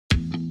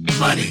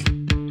money.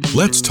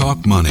 Let's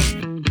talk money.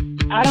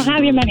 I don't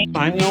have your money.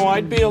 I know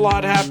I'd be a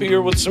lot happier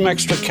with some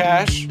extra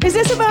cash. Is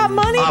this about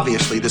money?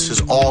 Obviously, this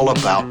is all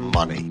about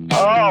money.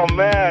 Oh,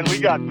 man, we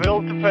got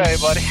bills to pay,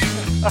 buddy.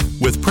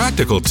 With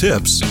practical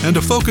tips and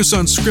a focus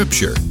on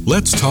scripture,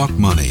 let's talk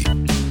money.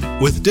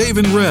 With Dave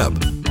and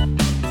Reb.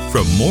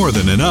 From More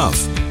Than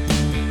Enough.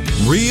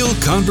 Real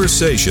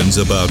conversations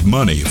about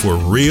money for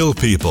real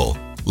people.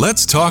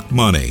 Let's talk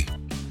money.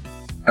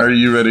 Are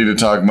you ready to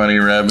talk money,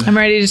 Reb? I'm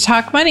ready to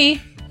talk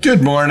money.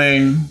 Good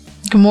morning.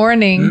 Good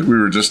morning. We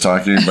were just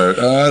talking about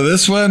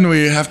this one.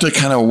 We have to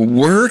kind of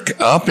work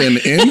up and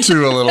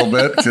into a little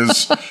bit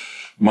because,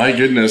 my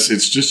goodness,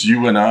 it's just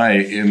you and I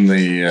in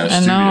the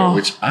studio,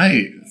 which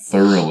I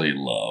thoroughly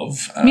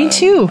love. Me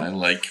too. I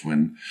like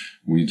when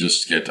we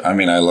just get, I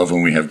love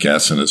when we have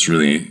guests and it's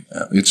really,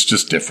 it's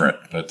just different.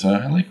 But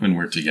I like when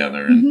we're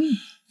together. And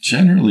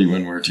generally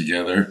when we're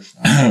together,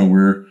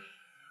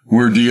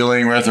 we're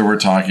dealing with or we're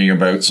talking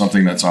about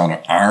something that's on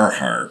our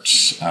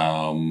hearts.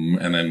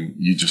 And then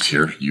you just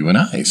hear you and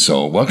I.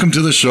 So welcome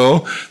to the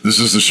show. This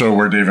is the show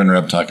where Dave and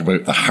Reb talk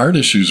about the hard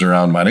issues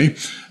around money.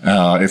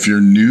 If you're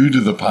new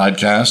to the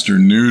podcast or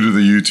new to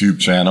the YouTube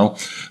channel,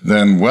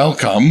 then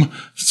welcome.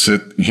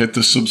 Hit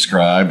the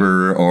subscribe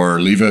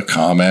or leave a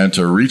comment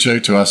or reach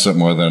out to us at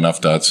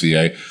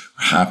morethanenough.ca. We're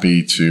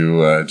happy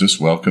to just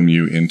welcome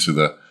you into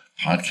the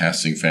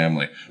podcasting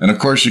family. And of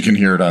course, you can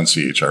hear it on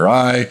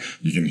CHRI.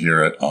 You can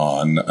hear it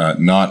on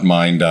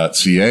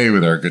notmine.ca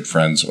with our good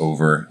friends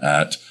over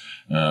at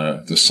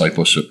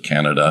Discipleship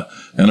Canada.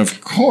 And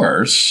of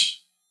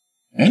course,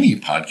 any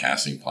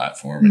podcasting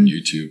platform and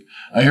YouTube.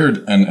 I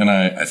heard, and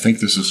I think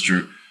this is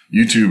true,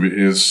 YouTube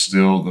is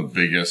still the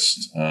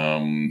biggest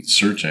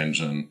search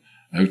engine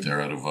out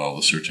there out of all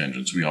the search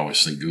engines. We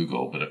always think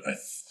Google, but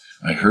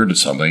I heard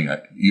something.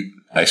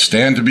 I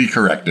stand to be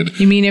corrected.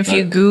 You mean if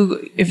you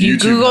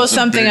Google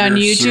something on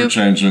YouTube? Search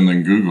engine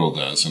than Google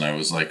does, and I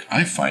was like,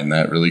 I find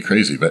that really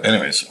crazy. But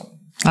anyways,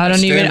 I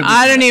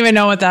don't even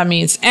know what that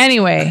means.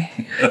 Anyway,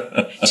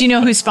 do you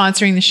know who's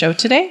sponsoring the show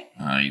today?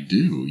 I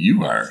do.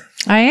 You are.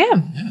 I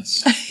am.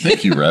 Yes.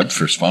 Thank you, Reb,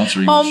 for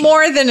sponsoring. Well, the show.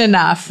 More Than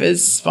Enough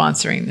is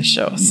sponsoring the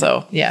show.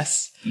 So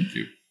yes. Thank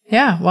you.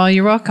 Yeah. Well,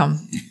 you're welcome.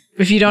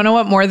 If you don't know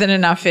what More Than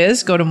Enough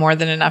is, go to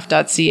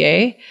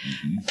morethanenough.ca.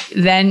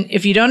 Then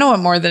if you don't know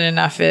what More Than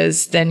Enough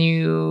is, then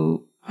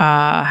you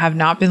have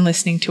not been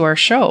listening to our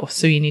show.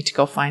 So you need to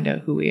go find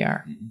out who we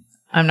are.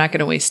 I'm not going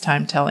to waste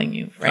time telling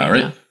you right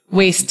now.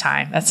 Waste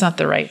time. That's not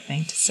the right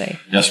thing to say.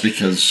 Yes,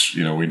 because,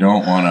 we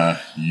don't want to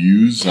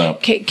use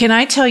up. Can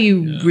I tell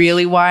you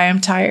really why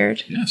I'm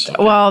tired? Yes.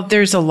 Okay. Well,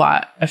 there's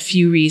a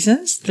few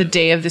reasons. The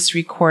day of this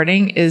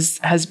recording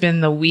has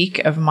been the week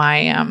of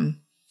my,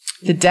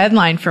 the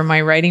deadline for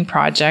my writing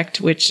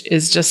project, which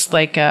is just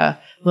like a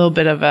little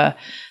bit of a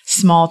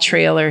small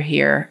trailer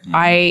here.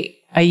 A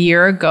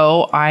year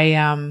ago,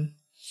 I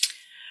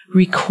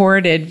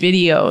recorded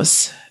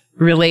videos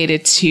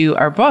related to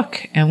our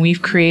book, and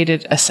we've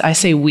created I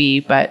say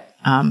we, but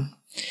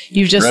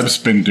you've just Reb's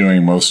been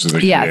doing most of the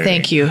creating.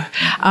 Thank you.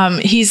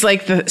 He's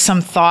like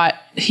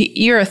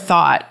you're a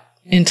thought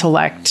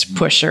intellect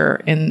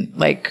pusher in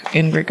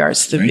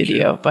regards to the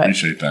video, but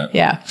appreciate that.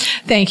 Yeah,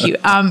 thank you.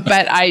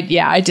 But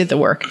I did the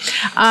work.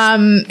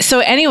 So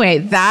anyway,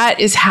 that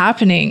is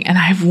happening, and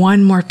I have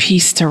one more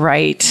piece to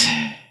write,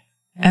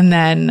 and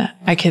then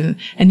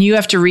and you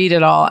have to read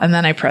it all, and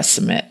then I press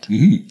submit.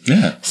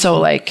 Yeah.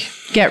 So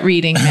get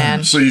reading,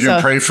 man. So you can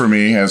pray for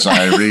me as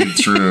I read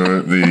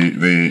through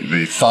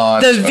the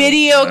thoughts. The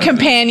video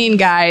companion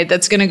guide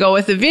that's going to go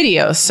with the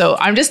video. So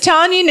I'm just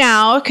telling you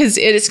now, because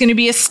it's going to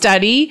be a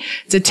study.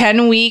 It's a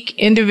 10-week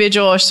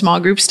individual or small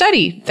group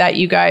study that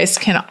you guys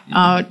can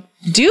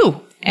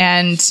do.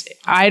 And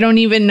I don't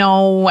even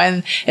know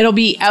when it'll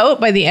be out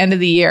by the end of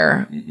the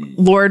year,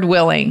 Lord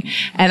willing.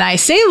 And I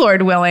say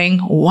Lord willing,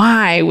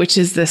 why? Which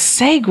is the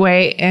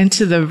segue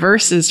into the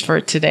verses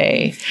for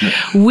today.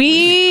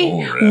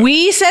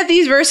 We said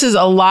these verses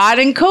a lot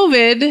in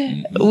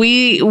COVID.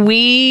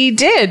 We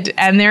did,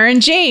 and they're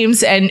in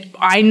James. And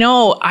I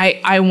know,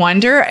 I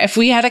wonder if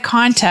we had a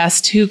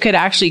contest who could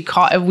actually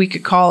if we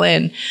could call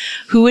in,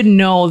 who would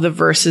know the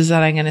verses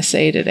that I'm going to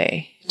say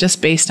today,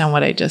 just based on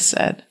what I just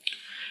said.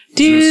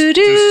 Do.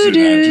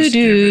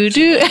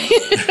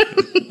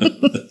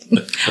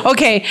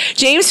 Okay,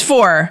 James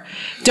 4,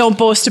 don't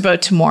boast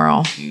about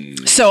tomorrow.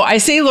 So I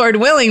say, Lord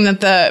willing,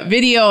 that the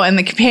video and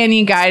the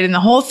companion guide and the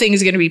whole thing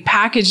is going to be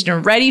packaged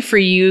and ready for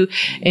you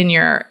in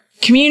your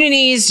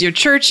communities, your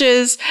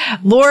churches,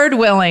 Lord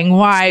willing.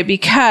 Why?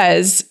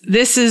 Because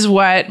this is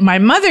what my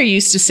mother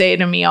used to say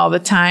to me all the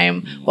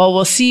time. Well,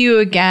 we'll see you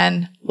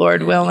again,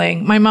 Lord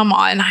willing. My mom,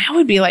 and I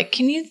would be like,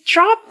 can you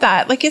drop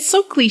that? It's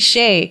so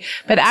cliche,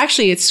 but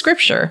actually it's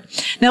scripture.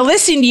 Now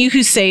listen to you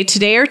who say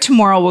today or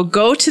tomorrow we'll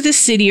go to the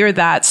city or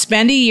that,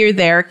 spend a year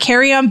there,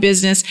 carry on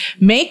business,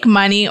 make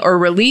money, or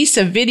release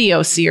a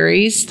video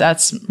series.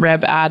 That's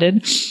Reb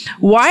added.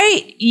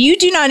 Why? You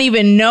do not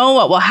even know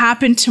what will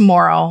happen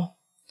tomorrow.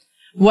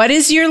 What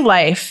is your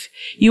life?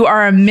 You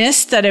are a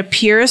mist that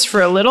appears for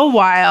a little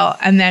while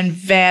and then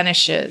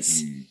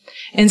vanishes.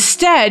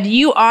 Instead,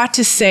 you ought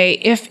to say,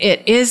 if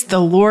it is the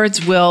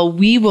Lord's will,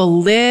 we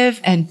will live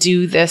and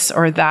do this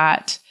or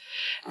that.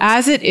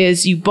 As it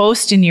is, you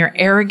boast in your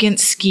arrogant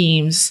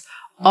schemes.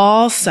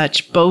 All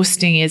such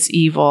boasting is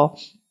evil.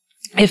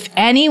 If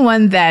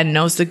anyone then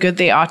knows the good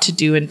they ought to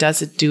do and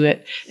doesn't do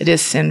it, it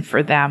is sin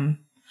for them.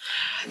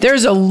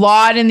 There's a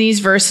lot in these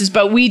verses,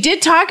 but we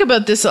did talk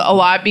about this a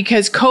lot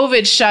because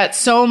COVID shut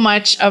so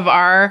much of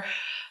our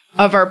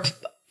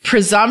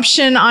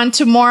presumption on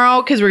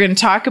tomorrow, because we're going to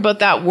talk about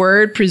that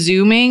word,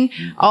 presuming.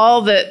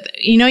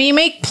 You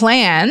make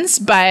plans,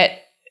 but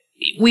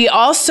we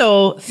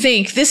also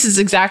think this is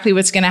exactly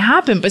what's going to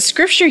happen. But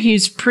scripture here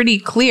is pretty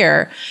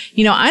clear.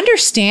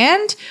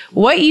 Understand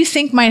what you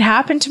think might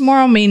happen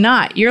tomorrow may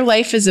not. Your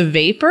life is a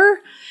vapor.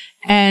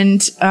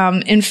 And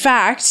in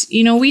fact,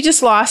 we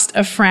just lost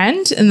a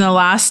friend in the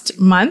last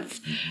month.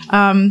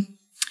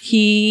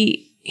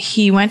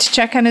 He went to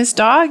check on his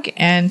dog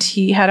and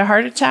he had a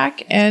heart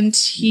attack and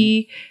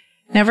he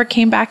never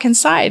came back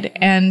inside.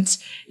 And,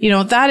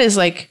 that is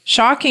like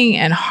shocking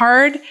and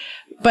hard,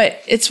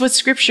 but it's what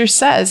scripture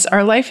says.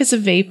 Our life is a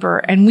vapor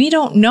and we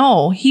don't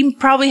know. He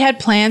probably had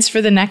plans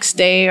for the next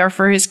day or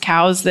for his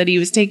cows that he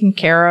was taking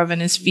care of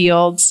in his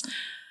fields.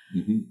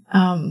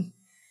 Mm-hmm.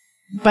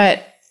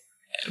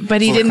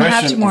 But he didn't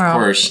have tomorrow. Of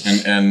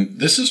course, and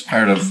this is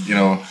part of,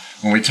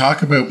 when we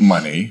talk about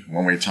money,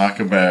 when we talk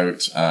about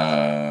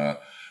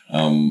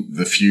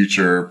the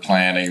future,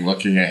 planning,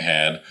 looking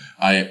ahead,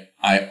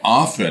 I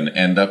often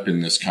end up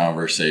in this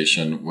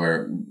conversation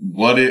where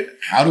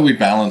how do we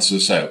balance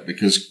this out?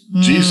 Because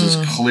Jesus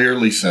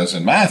clearly says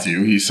in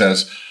Matthew, he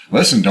says,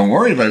 listen, don't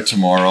worry about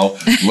tomorrow.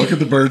 Look at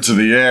the birds of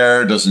the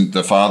air. Doesn't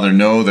the Father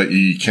know that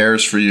he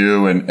cares for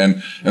you?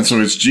 And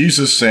so it's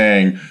Jesus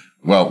saying,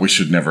 well, we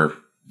should never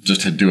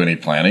just do any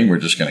planning. We're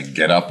just going to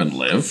get up and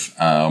live.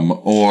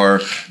 Or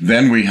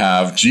then we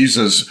have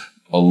Jesus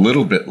a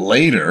little bit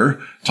later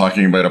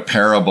talking about a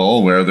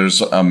parable where there's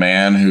a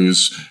man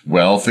who's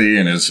wealthy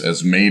and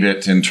has made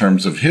it in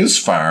terms of his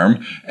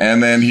farm.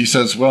 And then he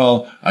says,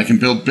 well, I can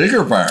build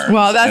bigger barns.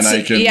 Well,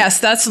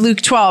 that's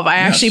Luke 12. I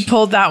actually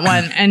pulled that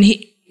one. And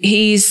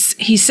he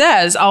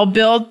says, I'll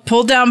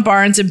pull down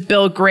barns and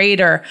build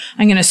greater.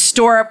 I'm going to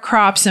store up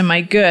crops and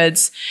my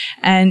goods.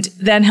 And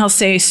then he'll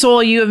say,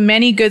 soul, you have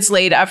many goods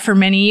laid up for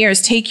many years.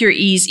 Take your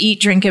ease, eat,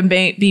 drink, and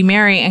be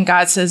merry. And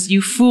God says,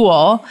 you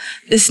fool,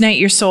 this night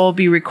your soul will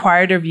be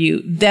required of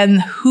you. Then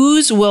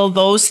whose will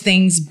those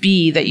things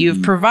be that you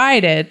have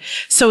provided?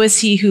 So is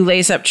he who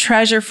lays up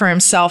treasure for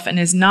himself and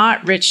is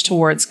not rich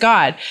towards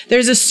God.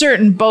 There's a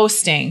certain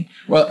boasting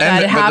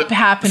that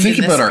happened in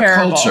this parable. Think about our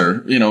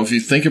culture. If you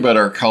think about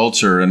our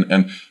culture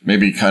and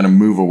maybe kind of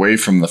move away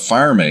from the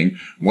farming,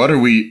 what do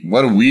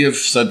we have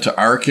said to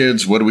our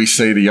kids? What do we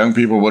say to young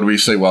people? What do we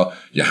say? Well,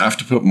 you have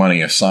to put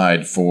money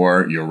aside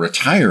for your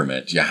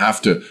retirement. You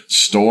have to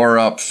store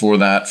up for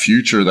that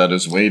future that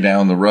is way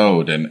down the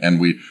road. And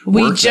we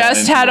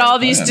just had all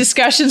these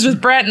discussions with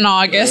Brett in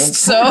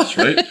August. Course,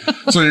 right?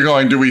 So you're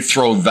going, do we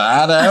throw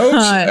that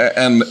out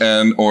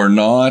and or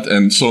not?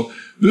 And so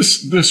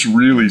this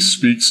really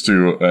speaks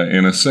to,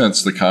 in a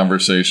sense, the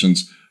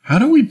conversations. How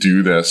do we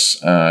do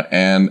this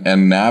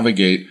and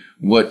navigate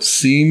what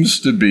seems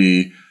to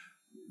be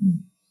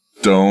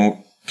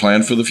don't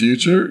plan for the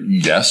future?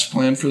 Yes,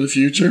 plan for the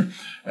future.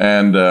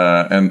 And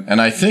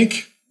I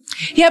think.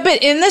 Yeah,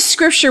 but in the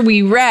scripture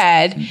we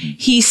read,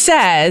 he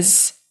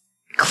says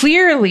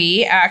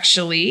clearly,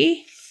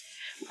 actually,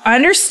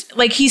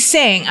 he's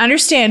saying,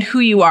 understand who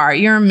you are.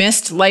 You're a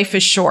mist. Life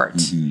is short.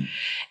 Mm-hmm.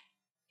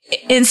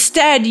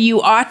 Instead,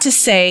 you ought to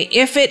say,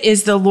 if it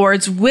is the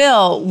Lord's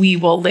will, we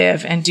will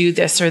live and do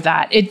this or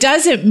that. It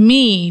doesn't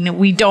mean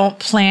we don't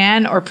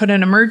plan or put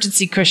an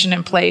emergency cushion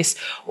in place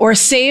or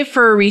save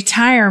for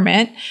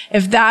retirement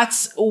if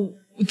that's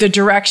the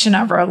direction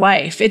of our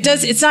life.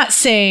 It's not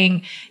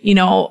saying,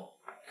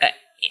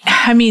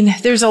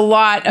 there's a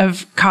lot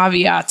of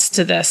caveats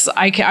to this.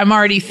 I'm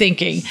already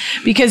thinking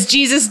because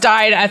Jesus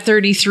died at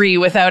 33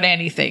 without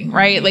anything,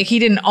 right? Like he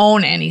didn't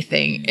own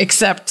anything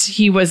except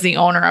he was the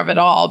owner of it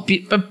all.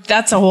 But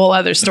that's a whole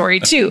other story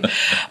too.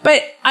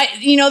 But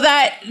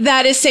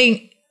that is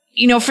saying,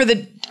 for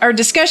our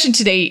discussion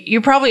today,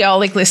 you're probably all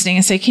listening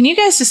and say, can you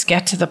guys just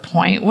get to the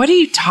point? What are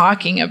you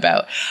talking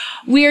about?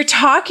 We are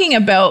talking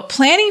about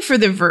planning for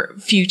the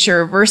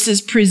future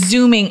versus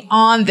presuming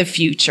on the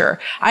future.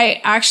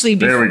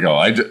 There we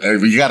go.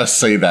 You got to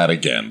say that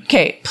again.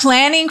 Okay.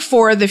 Planning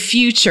for the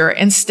future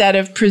instead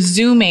of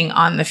presuming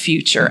on the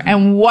future. Mm-hmm.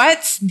 And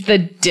what's the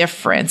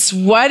difference?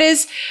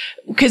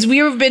 Because we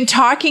have been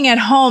talking at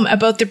home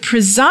about the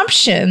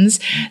presumptions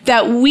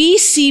that we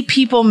see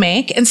people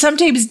make. And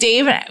sometimes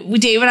Dave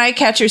and I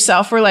catch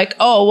ourselves. We're like,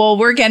 oh, well,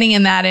 we're getting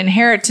in that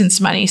inheritance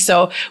money.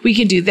 So we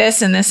can do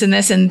this and this and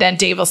this. And then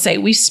Dave will say, say,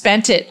 we've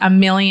spent it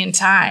 1,000,000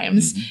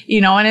 times,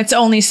 and it's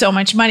only so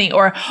much money.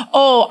 Or,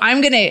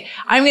 I'm going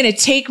to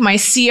take my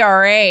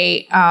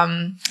CRA,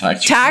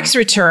 tax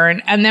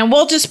return, and then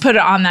we'll just put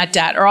it on that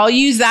debt, or I'll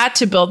use that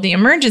to build the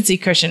emergency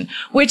cushion,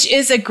 which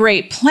is a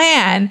great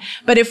plan.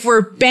 But if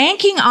we're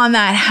banking on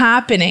that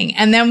happening,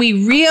 and then we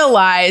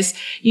realize,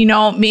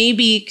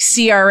 maybe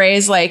CRA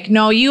is like,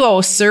 no, you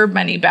owe CERB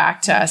money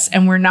back to us,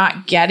 and we're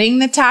not getting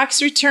the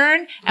tax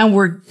return, and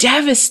we're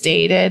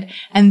devastated.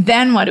 And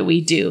then what do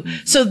we do?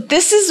 So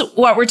this is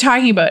what we're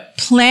talking about: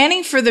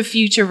 planning for the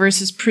future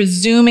versus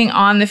presuming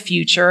on the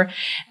future.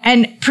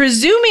 And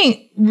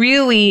presuming,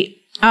 really,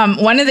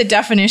 one of the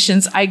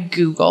definitions I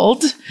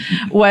Googled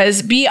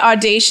was be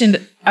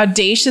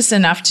audacious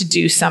enough to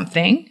do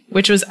something,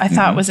 which was, I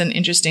thought was an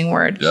interesting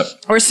word. Yep.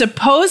 Or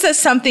suppose that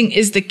something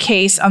is the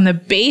case on the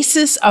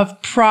basis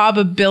of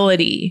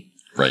probability.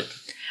 Right.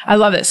 I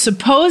love it.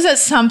 Suppose that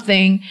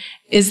something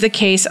is the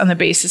case on the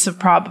basis of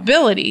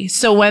probability.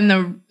 So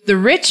when the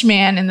rich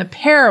man in the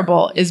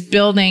parable is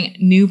building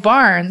new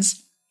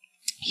barns,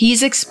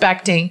 he's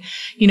expecting,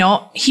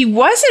 he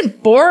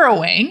wasn't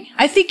borrowing.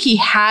 I think he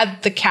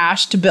had the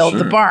cash to build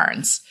the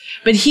barns,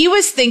 but he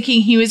was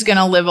thinking he was going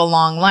to live a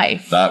long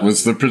life. That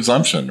was the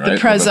presumption, right? The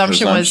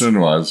presumption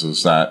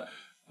was that,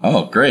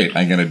 oh, great,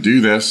 I'm going to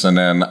do this, and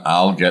then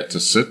I'll get to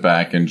sit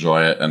back,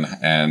 enjoy it,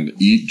 and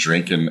eat,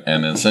 drink,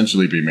 and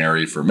essentially be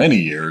merry for many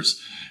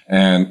years.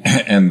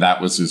 And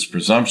that was his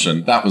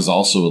presumption. That was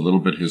also a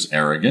little bit his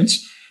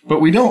arrogance. But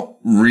we don't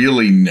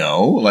really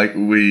know. Like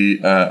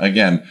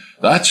again,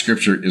 that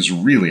scripture is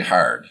really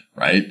hard,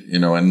 right?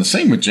 And the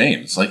same with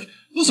James. Like,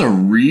 those are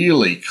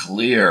really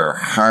clear,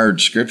 hard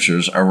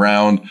scriptures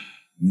around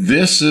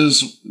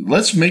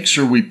let's make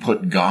sure we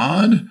put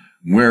God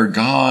where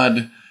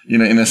God,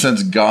 in a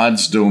sense,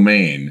 God's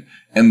domain.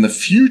 And the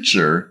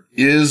future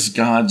is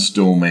God's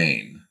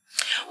domain.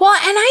 Well,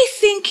 and I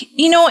think,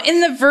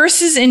 in the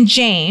verses in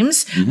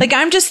James, like,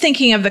 I'm just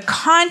thinking of the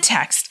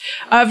context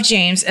of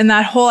James and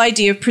that whole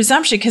idea of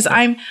presumption, because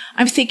I'm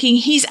thinking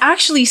he's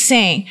actually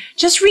saying,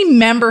 just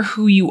remember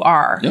who you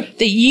are,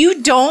 that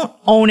you don't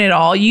own it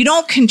all, you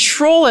don't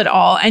control it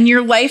all, and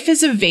your life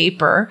is a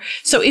vapor.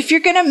 So if you're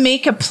going to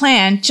make a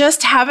plan,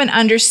 just have an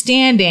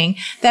understanding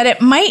that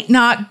it might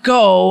not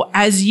go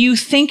as you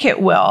think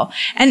it will.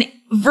 And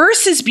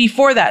verses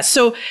before that,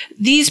 so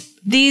these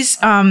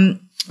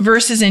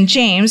verses in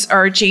James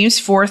are James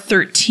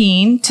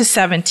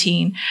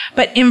 4:13-17.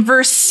 But in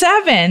verse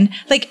 7,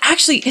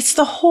 actually, it's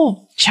the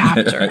whole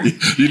chapter.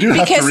 You do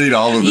have to read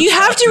all of it. You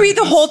have to read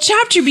the whole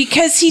chapter,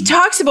 because he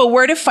talks about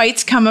where do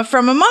fights come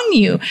from among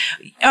you.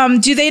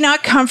 Do they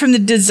not come from the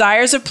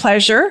desires of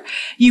pleasure?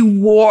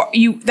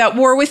 That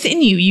war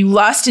within you. You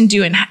lust and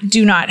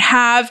do not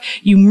have.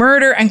 You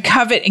murder and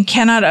covet and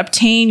cannot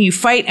obtain. You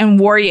fight and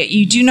war, yet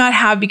you do not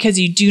have because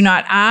you do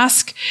not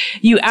ask.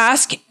 You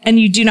ask and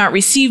you do not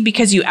receive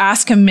because you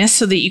ask amiss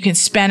so that you can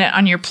spend it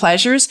on your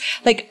pleasures.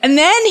 And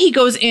then he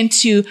goes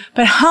into,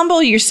 but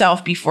humble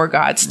yourself before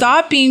God.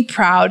 Stop being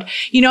proud.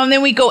 And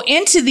then we go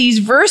into these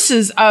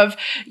verses of,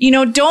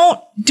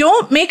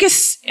 don't make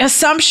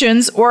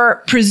assumptions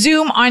or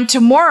presume on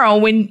tomorrow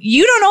when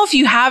you don't know if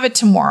you have it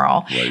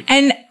tomorrow. Right.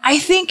 And I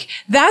think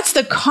that's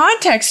the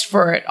context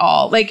for it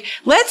all.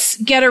 Let's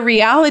get a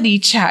reality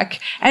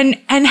check and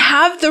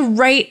have the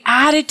right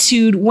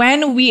attitude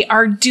when we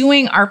are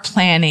doing our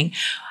planning.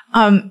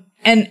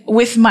 And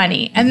with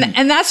money.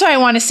 And that's why I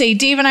want to say,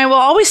 Dave and I will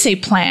always say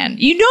plan.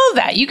 You know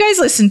that. You guys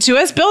listen to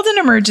us. Build an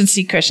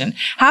emergency cushion.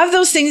 Have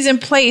those things in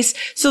place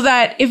so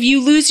that if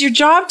you lose your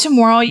job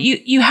tomorrow,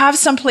 you have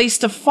some place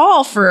to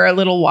fall for a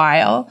little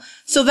while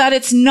so that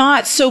it's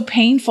not so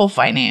painful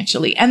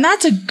financially. And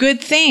that's a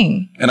good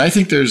thing. And I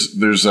think there's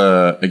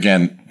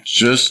again,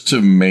 just to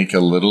make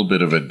a little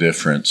bit of a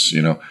difference,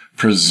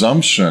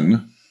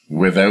 presumption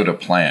without a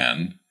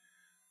plan.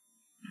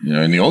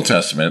 In the Old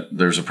Testament,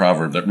 there's a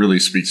proverb that really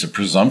speaks of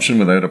presumption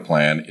without a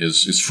plan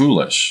is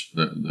foolish.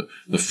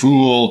 The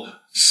fool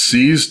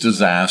sees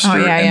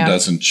disaster and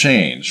doesn't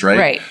change, right?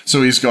 Right.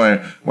 So he's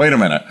going, wait a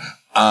minute.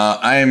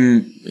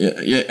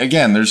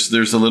 Again,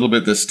 there's a little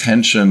bit this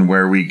tension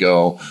where we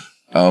go,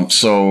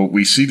 so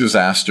we see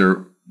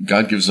disaster.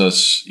 God gives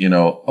us,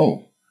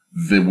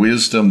 the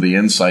wisdom, the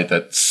insight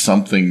that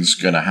something's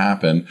going to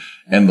happen.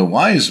 And the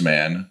wise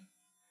man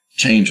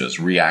changes,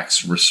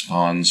 reacts,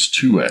 responds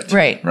to it.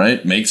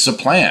 Right? Makes a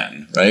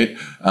plan, right?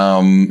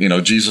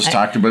 Jesus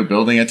talked about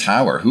building a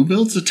tower. Who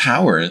builds a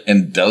tower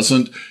and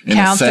doesn't, in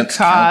a sense,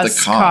 count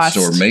the cost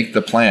or make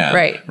the plan?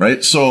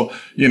 Right? So,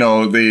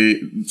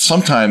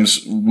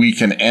 sometimes we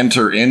can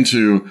enter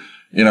into,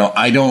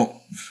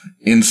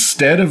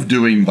 instead of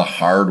doing the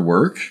hard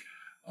work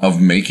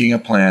of making a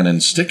plan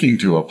and sticking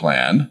to a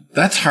plan,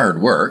 that's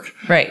hard work.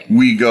 Right.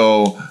 We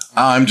go,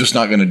 I'm just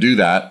not going to do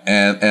that.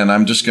 And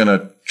I'm just going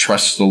to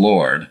trust the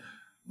Lord.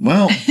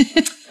 Well,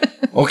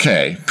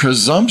 okay.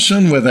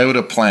 Presumption without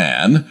a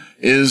plan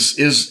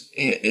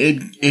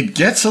it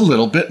gets a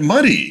little bit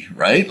muddy,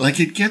 right?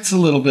 It gets a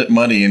little bit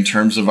muddy in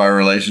terms of our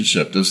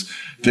relationship. Does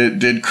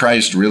Did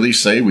Christ really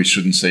say we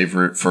shouldn't save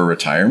for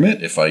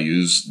retirement? If I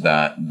use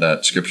that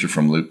scripture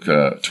from Luke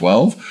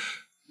 12,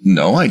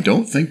 no, I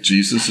don't think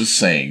Jesus is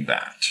saying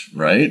that,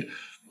 right?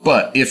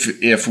 But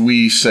if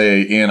we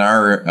say in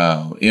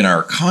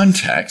our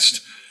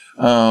context,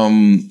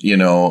 I'm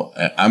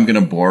going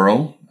to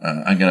borrow.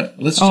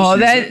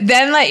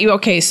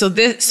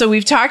 So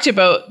we've talked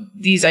about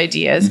these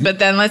ideas, but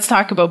then let's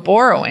talk about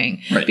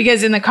borrowing, right?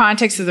 Because in the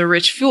context of the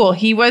rich fool,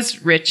 he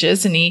was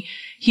riches and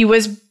he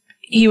was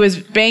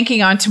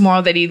banking on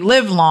tomorrow that he'd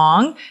live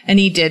long, and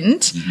he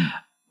didn't.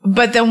 Mm-hmm.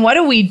 But then what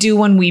do we do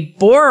when we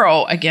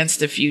borrow against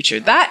the future?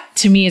 That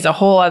to me is a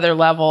whole other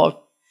level of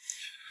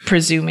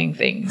presuming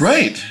things.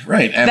 Right.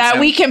 And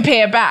we can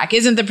pay it back.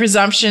 Isn't the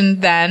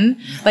presumption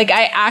then? Like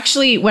I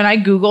actually, when I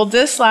Googled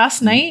this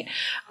last night,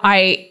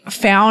 I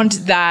found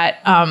that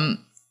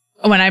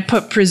when I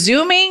put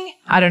presuming,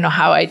 I don't know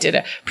how I did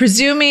it,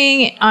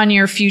 presuming on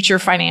your future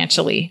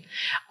financially,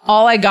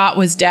 all I got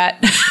was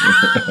debt.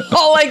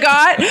 All I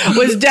got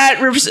was debt.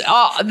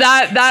 All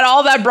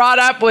that brought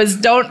up was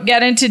don't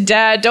get into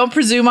debt. Don't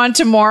presume on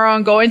tomorrow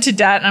and go into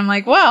debt. And I'm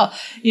like, well,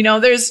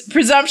 there's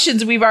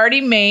presumptions we've already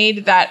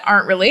made that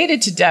aren't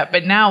related to debt.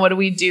 But now what do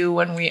we do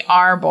when we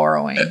are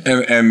borrowing?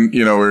 And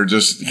we're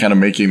just kind of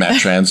making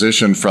that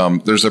transition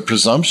from there's a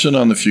presumption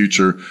on the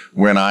future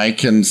when I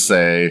can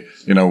say,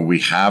 we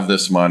have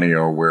this money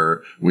or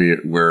we're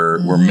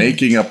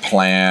making a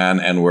plan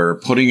and we're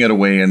putting it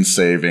away in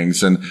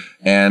savings and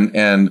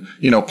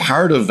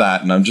part of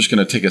that, and I'm just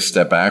going to take a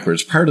step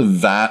backwards, part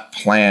of that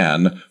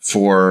plan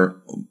for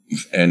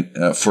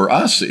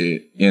us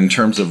in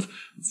terms of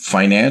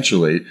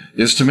financially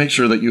is to make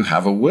sure that you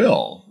have a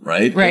will,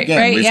 right?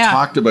 Again, we've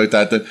talked about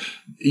that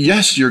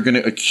yes, you're going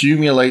to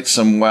accumulate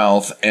some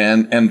wealth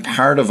and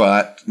part of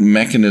that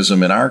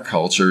mechanism in our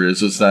culture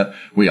is that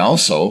we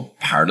also,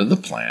 part of the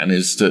plan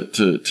is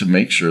to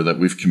make sure that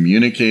we've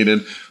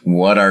communicated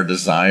what our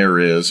desire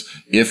is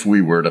if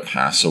we were to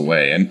pass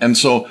away. And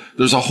so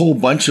there's a whole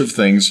bunch of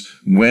things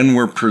when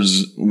we're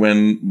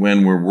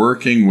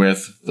working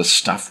with the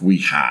stuff we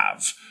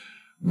have.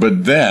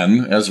 But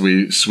then as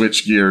we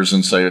switch gears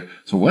and say,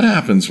 so what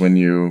happens when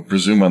you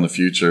presume on the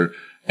future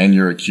and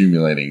you're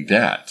accumulating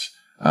debt?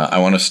 I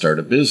want to start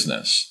a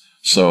business.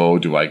 So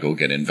do I go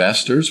get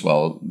investors?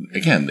 Well,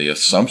 again, the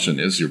assumption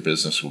is your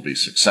business will be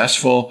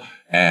successful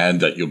and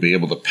that you'll be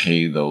able to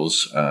pay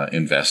those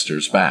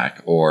investors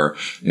back. Or,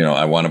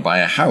 I want to buy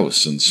a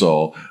house. And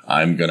so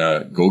I'm going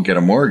to go get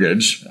a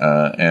mortgage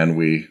and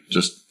we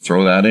just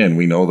throw that in.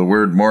 We know the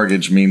word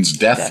mortgage means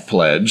death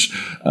pledge.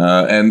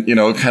 And,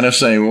 kind of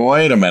saying, well,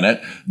 wait a minute.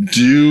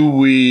 Do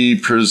we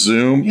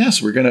presume?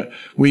 Yes,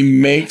 we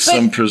make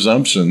some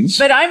presumptions.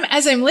 But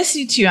as I'm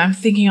listening to you, I'm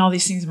thinking all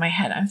these things in my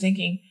head. I'm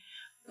thinking,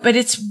 but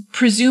it's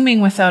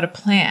presuming without a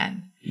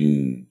plan.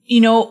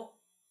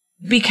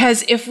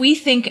 Because if we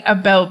think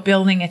about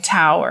building a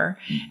tower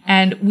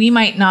and we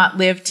might not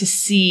live to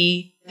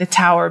see the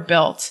tower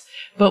built,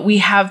 but we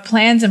have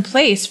plans in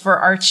place for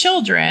our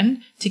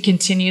children to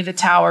continue the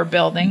tower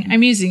building.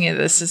 I'm using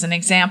this as an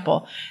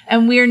example.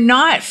 And we're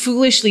not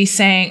foolishly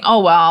saying,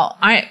 oh, well,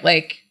 I'm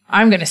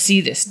going to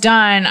see this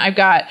done.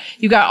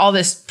 You've got all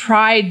this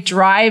pride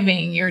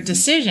driving your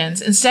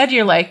decisions. Instead,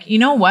 you're like, you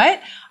know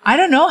what? I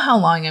don't know how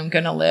long I'm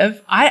going to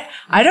live. I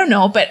don't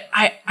know, but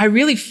I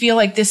really feel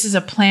like this is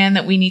a plan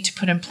that we need to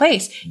put in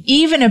place.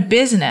 Even a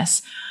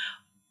business,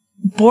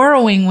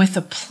 borrowing with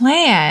a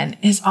plan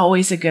is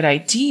always a good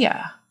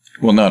idea.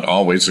 Well, not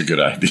always a good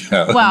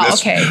idea. Well,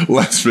 okay.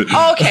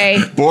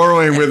 Okay.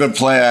 Borrowing with a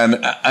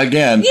plan,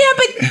 again. Yeah,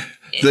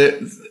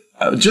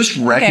 but just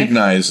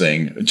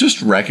recognizing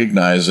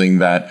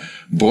that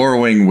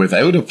borrowing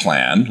without a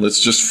plan, let's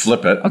just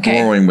flip it.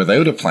 Okay. Borrowing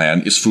without a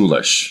plan is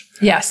foolish.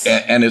 Yes.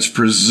 And it's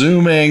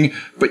presuming,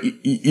 but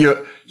you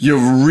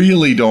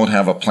really don't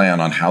have a plan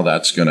on how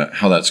that's going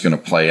to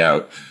play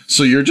out.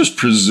 So you're just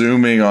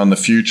presuming on the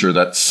future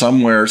that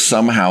somewhere,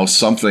 somehow,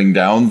 something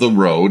down the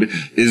road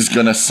is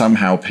going to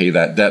somehow pay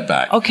that debt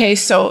back. Okay.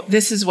 So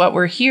this is what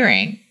we're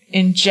hearing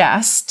in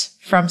jest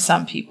from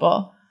some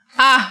people.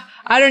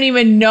 I don't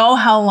even know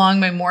how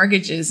long my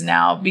mortgage is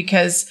now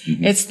because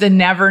it's the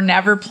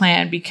never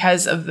plan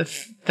because of the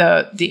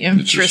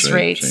interest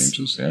rates.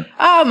 Changes, yeah.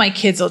 Oh, my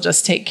kids will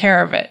just take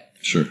care of it.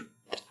 Sure.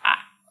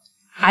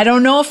 I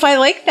don't know if I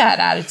like that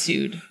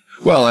attitude.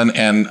 Well,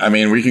 and I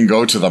mean, we can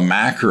go to the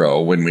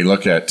macro when we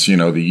look at,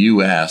 the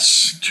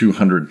U.S.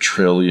 $200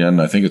 trillion,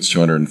 I think it's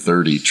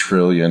 $230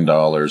 trillion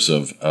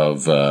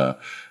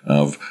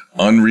of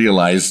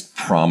unrealized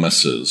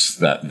promises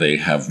that they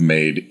have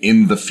made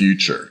in the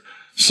future.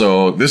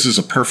 So this is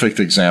a perfect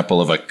example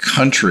of a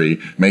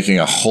country making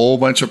a whole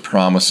bunch of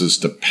promises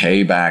to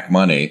pay back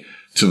money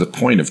to the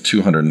point of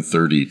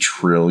 $230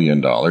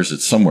 trillion.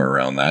 It's somewhere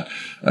around that.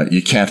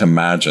 You can't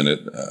imagine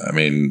it. I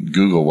mean,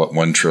 Google what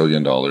 $1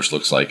 trillion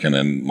looks like and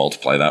then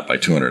multiply that by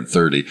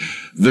 230.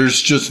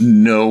 There's just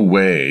no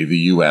way the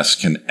U.S.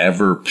 can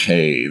ever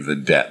pay the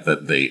debt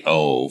that they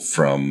owe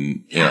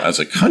from, as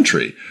a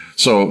country.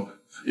 So,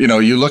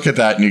 you look at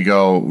that and you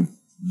go,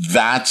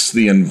 that's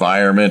the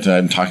environment.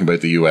 I'm talking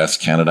about the US.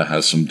 Canada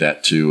has some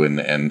debt too,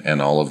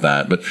 and all of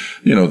that. But,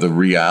 the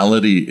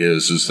reality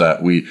is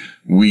that we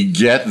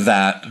get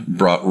that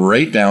brought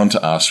right down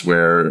to us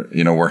where,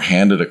 we're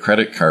handed a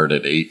credit card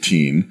at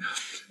 18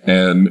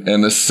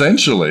 and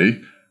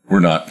essentially we're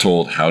not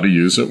told how to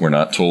use it. We're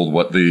not told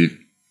what the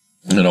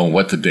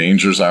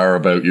dangers are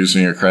about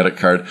using a credit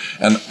card.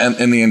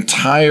 And the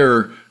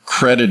entire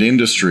credit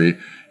industry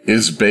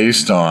is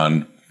based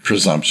on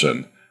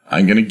presumption.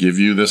 I'm going to give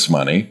you this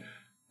money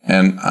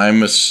and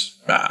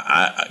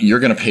you're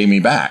going to pay me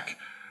back.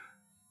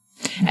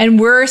 And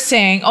we're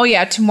saying, oh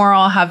yeah, tomorrow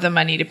I'll have the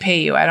money to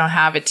pay you. I don't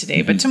have it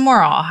today, but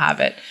tomorrow I'll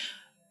have it.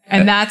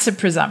 And that's a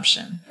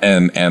presumption.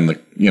 And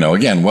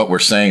again, what we're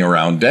saying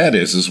around debt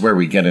is where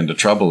we get into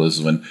trouble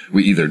is when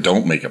we either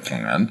don't make a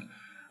plan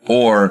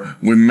or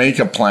we make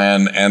a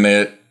plan and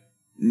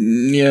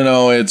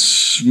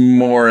it's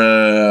more,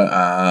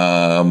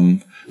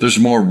 there's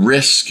more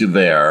risk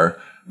there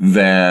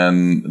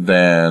than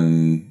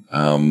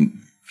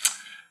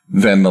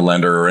the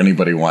lender or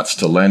anybody wants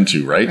to lend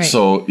to, right?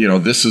 So,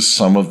 this is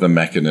some of the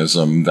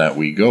mechanism that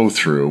we go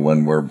through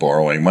when we're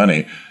borrowing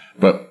money.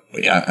 But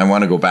I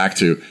want to go back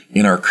to,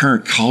 in our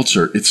current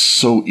culture, it's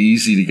so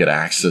easy to get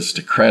access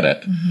to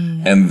credit.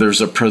 Mm-hmm. And there's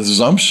a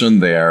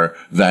presumption there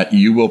that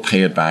you will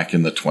pay it back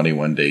in the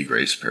 21-day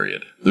grace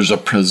period. There's a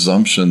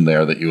presumption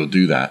there that you will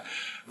do that.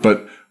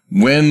 But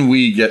when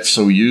we get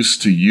so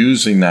used to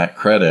using that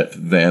credit,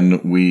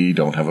 then we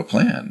don't have a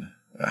plan.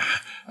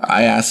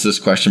 I ask this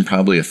question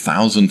probably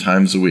 1,000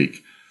 times a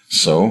week.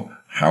 So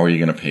how are you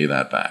going to pay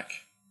that back?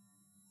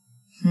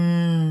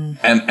 And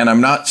I'm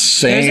not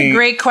saying there's a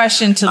great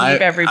question to leave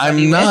everybody.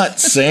 I'm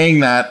not saying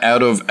that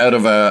out of a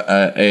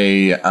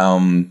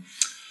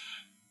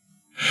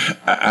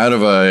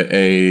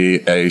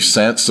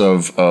sense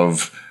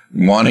of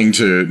wanting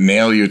to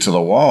nail you to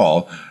the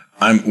wall.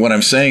 What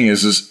I'm saying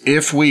is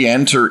if we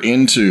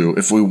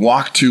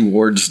walk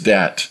towards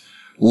debt,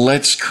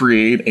 let's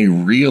create a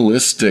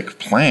realistic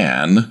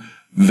plan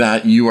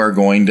that you are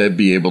going to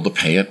be able to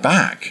pay it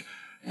back.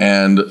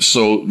 And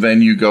so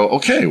then you go,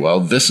 okay,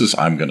 well,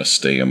 I'm going to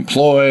stay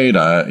employed.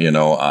 I'm going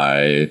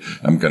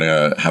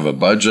to have a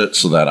budget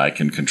so that I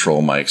can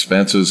control my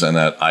expenses and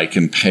that I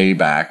can pay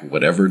back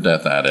whatever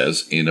debt that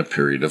is in a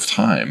period of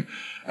time.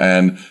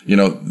 And,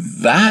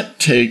 that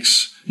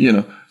takes,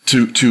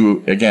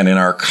 to again, in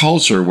our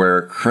culture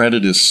where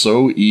credit is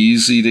so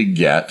easy to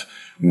get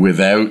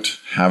without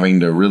having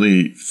to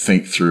really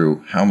think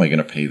through, how am I going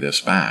to pay this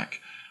back?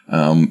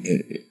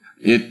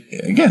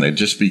 It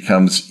just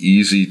becomes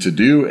easy to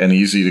do and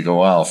easy to go,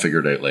 well, I'll figure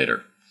it out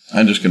later.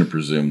 I'm just going to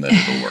presume that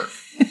it'll work.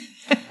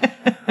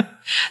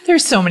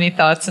 There's so many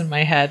thoughts in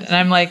my head. And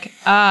I'm like,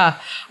 I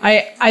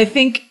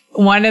think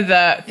one of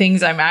the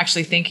things I'm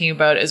actually thinking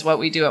about is what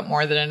we do at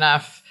More Than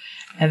Enough,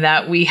 and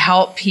that we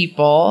help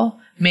people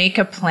make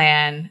a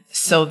plan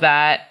so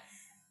that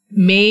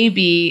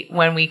maybe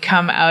when we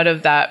come out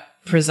of that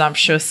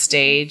presumptuous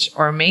stage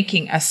or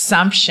making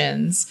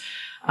assumptions,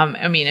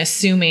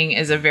 assuming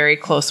is a very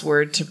close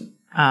word to,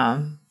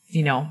 they're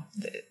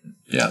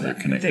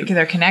connected.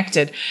 They're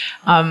connected.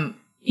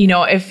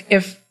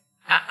 If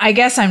I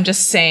guess I'm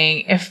just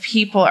saying, if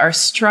people are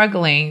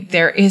struggling,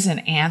 there is an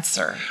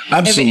answer.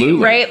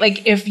 Absolutely. Right?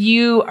 Like if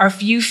you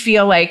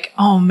feel like,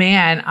 oh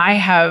man, I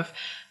have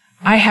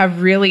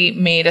really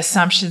made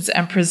assumptions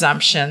and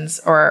presumptions,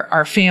 or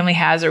our family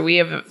has, or we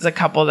have as a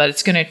couple, that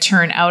it's going to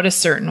turn out a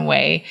certain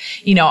way,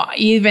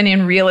 even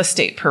in real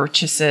estate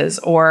purchases,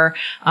 or,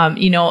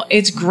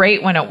 it's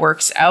great when it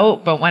works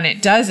out, but when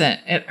it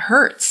doesn't, it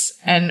hurts.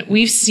 And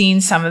we've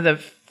seen some of the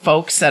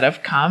folks that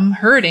have come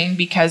hurting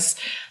because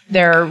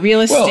their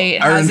real estate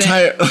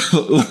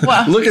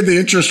look at the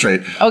interest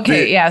rate.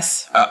 Okay.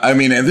 Yes.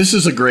 And this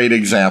is a great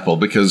example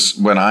because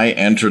when I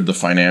entered the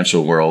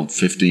financial world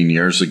 15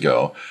 years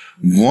ago,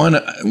 one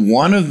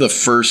of the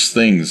first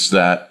things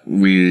that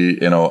we,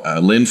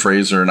 Lynn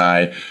Fraser and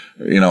I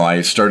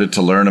started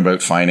to learn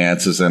about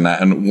finances and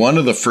that. And one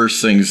of the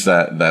first things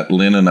that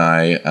Lynn and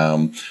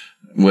I,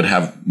 would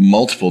have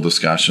multiple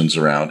discussions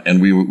around,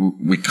 and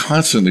we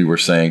constantly were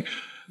saying,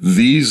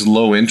 these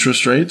low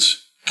interest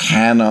rates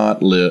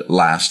cannot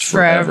last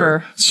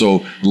forever.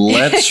 So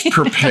let's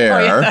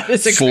prepare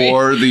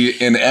for the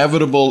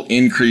inevitable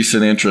increase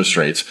in interest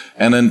rates.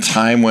 And then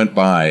time went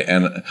by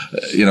and,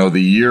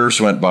 the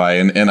years went by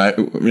and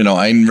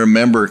I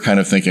remember kind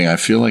of thinking, I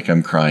feel like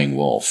I'm crying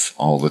wolf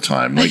all the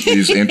time. Like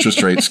these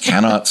interest rates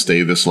cannot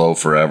stay this low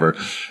forever.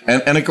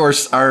 And of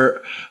course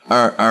our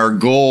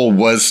goal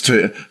was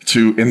to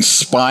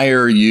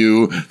inspire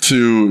you,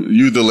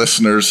 the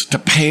listeners, to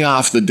pay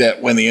off the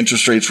debt when the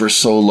interest rates were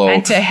so low.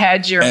 And to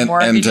hedge your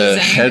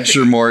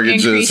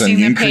mortgages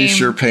and increase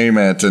your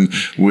payment. And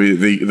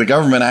the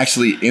government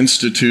actually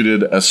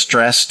instituted a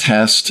stress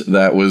test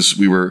that was,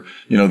 the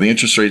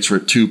interest rates were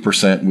at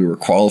 2%. We were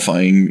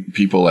qualifying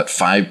people at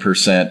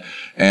 5%.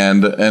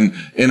 And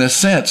in a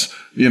sense,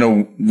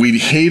 we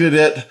hated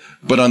it.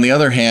 But on the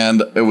other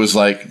hand, it was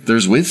like,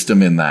 there's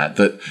wisdom in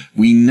that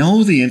we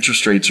know the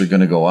interest rates are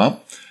going to go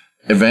up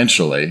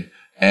eventually.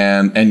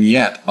 And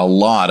yet a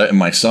lot, and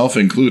myself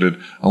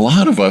included, a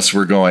lot of us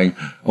were going,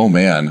 oh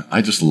man,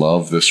 I just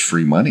love this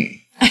free money.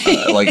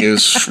 Like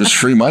it's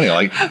free money.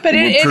 Like but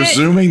we're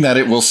presuming that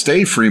it will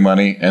stay free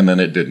money, and then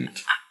it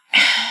didn't.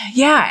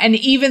 Yeah. And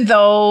even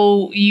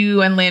though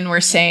you and Lynn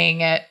were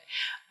saying it,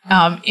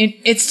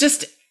 it's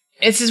just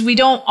we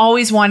don't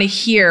always want to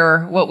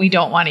hear what we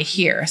don't want to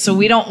hear. So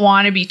we don't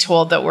want to be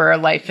told that our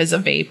life is a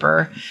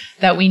vapor,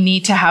 that we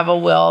need to have a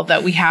will,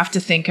 that we have to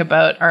think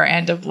about our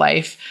end of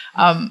life.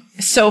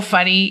 So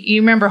funny.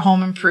 You remember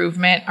Home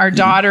Improvement? Our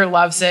daughter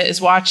loves it,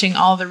 is watching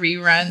all the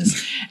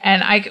reruns.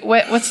 And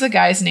what's the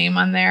guy's name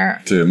on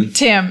there?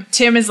 Tim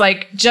is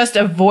like just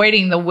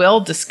avoiding the will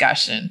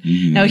discussion.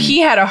 Now, he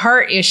had a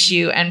heart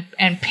issue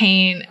and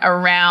pain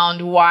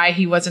around why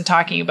he wasn't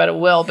talking about a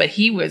will, but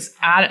he was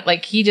at it,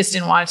 like he just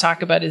didn't want to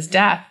talk about his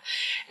death.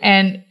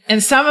 And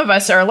some of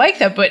us are like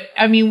that, but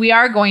I mean, we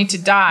are going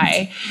to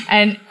die,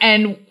 and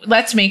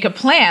let's make a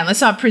plan.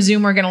 Let's not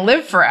presume we're going to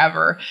live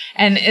forever.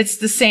 And it's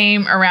the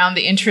same around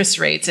the interest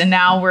rates. And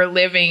now we're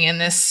living in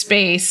this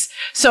space.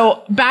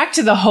 So back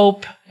to the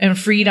hope and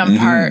freedom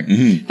part.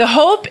 The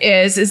hope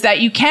is that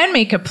you can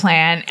make a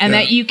plan, and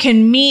that you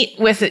can meet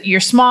with your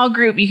small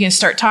group. You can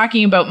start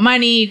talking about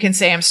money. You can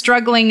say, I'm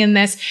struggling in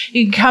this.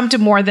 You can come to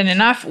More Than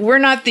Enough. We're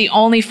not the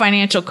only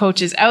financial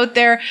coaches out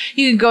there.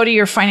 You can go to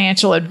your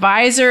financial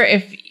advisor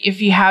if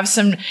you have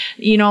some,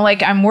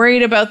 like, I'm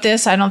worried about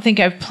this. I don't think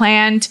I've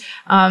planned.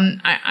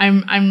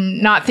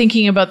 I'm not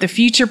thinking about the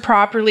future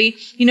properly.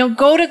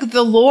 Go to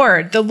the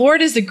Lord. The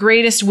Lord is the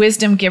greatest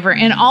wisdom giver.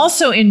 And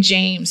also in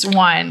James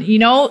 1,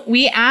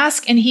 we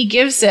ask and he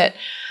gives it,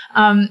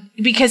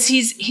 because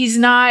he's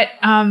not,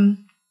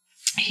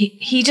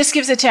 he just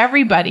gives it to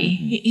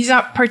everybody. He's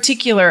not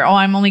particular. Oh,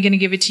 I'm only going to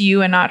give it to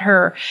you and not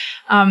her.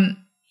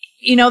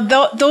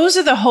 Those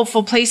are the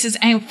hopeful places,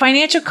 and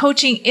financial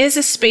coaching is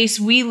a space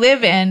we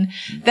live in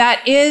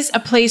that is a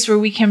place where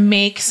we can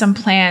make some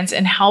plans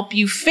and help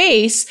you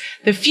face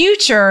the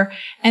future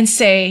and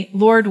say,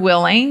 Lord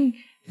willing,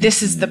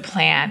 this is the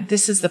plan.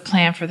 This is the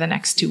plan for the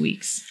next 2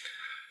 weeks,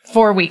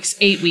 4 weeks,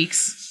 8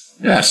 weeks.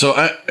 Yeah. So,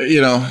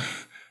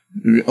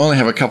 we only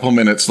have a couple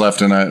minutes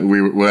left, and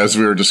as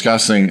we were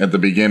discussing at the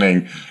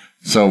beginning,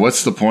 so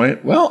what's the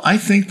point? Well, I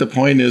think the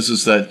point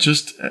is that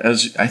just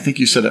as I think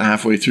you said it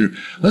halfway through,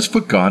 let's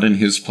put God in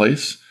his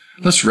place.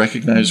 Let's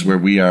recognize where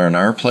we are in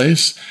our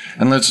place.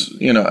 And let's,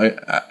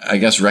 I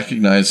guess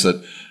recognize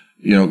that,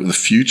 the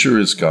future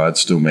is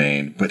God's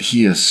domain, but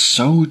he is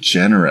so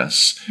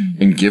generous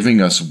in giving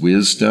us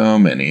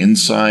wisdom and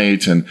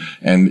insight and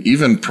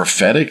even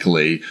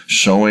prophetically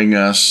showing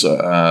us,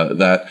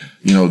 that,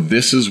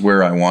 this is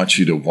where I want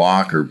you to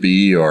walk or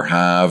be or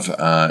have,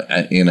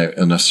 in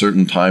a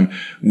certain time.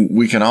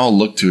 We can all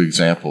look to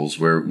examples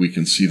where we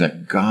can see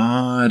that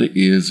God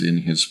is in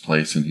his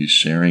place and he's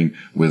sharing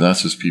with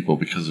us as people,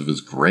 because of his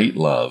great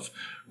love,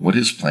 what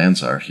his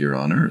plans are here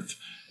on earth.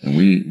 And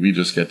we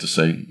just get to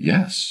say,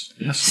 yes,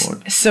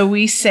 Lord. So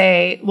we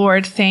say,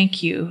 Lord,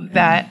 thank you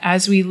that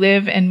as we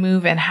live and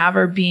move and have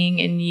our being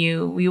in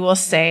you, we will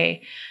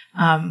say,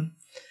 I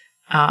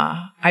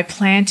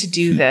plan to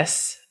do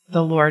this,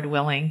 the Lord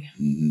willing.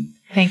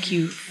 Thank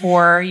you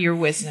for your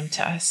wisdom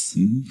to us.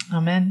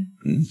 Amen.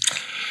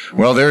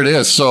 Well, there it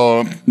is.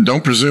 So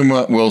don't presume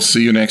we'll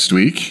see you next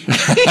week.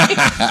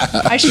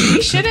 We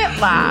shouldn't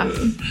laugh.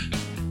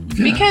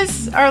 Yeah.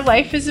 Because our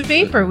life is a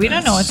vapor. We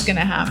don't know what's going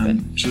to happen.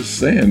 I'm just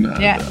saying.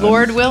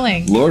 Lord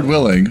willing. Lord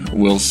willing,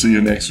 we'll see you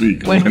next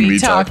week when we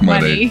talk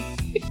money.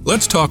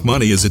 Let's Talk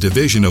Money is a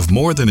division of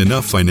More Than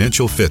Enough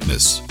Financial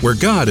Fitness, where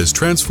God is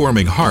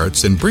transforming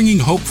hearts and bringing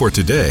hope for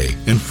today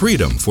and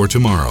freedom for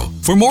tomorrow.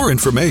 For more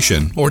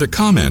information or to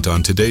comment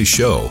on today's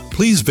show,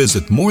 please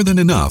visit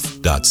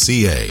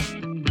morethanenough.ca.